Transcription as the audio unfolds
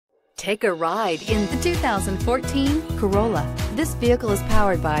Take a ride in the 2014 Corolla. This vehicle is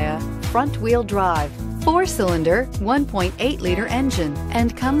powered by a front-wheel drive, 4-cylinder, 1.8-liter engine,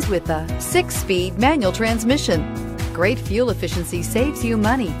 and comes with a 6-speed manual transmission. Great fuel efficiency saves you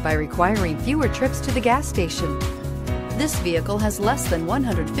money by requiring fewer trips to the gas station. This vehicle has less than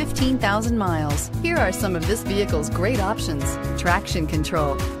 115,000 miles. Here are some of this vehicle's great options: traction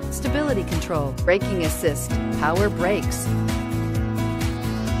control, stability control, braking assist, power brakes.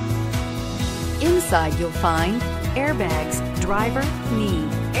 Inside you'll find airbags, driver, knee,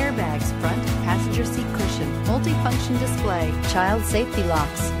 airbags, front passenger seat cushion, multifunction display, child safety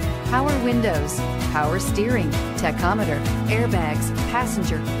locks, power windows, power steering, tachometer, airbags,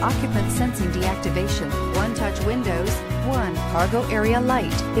 passenger, occupant sensing deactivation, one-touch windows, one cargo area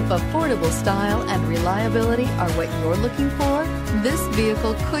light. If affordable style and reliability are what you're looking for, this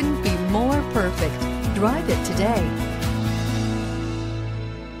vehicle couldn't be more perfect. Drive it today.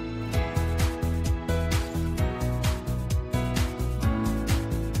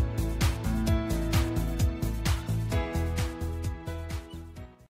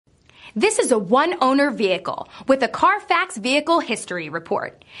 This is a one-owner vehicle with a CARFAX Vehicle History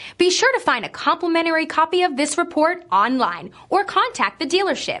Report. Be sure to find a complimentary copy of this report online or contact the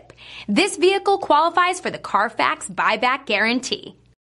dealership. This vehicle qualifies for the CARFAX Buyback Guarantee.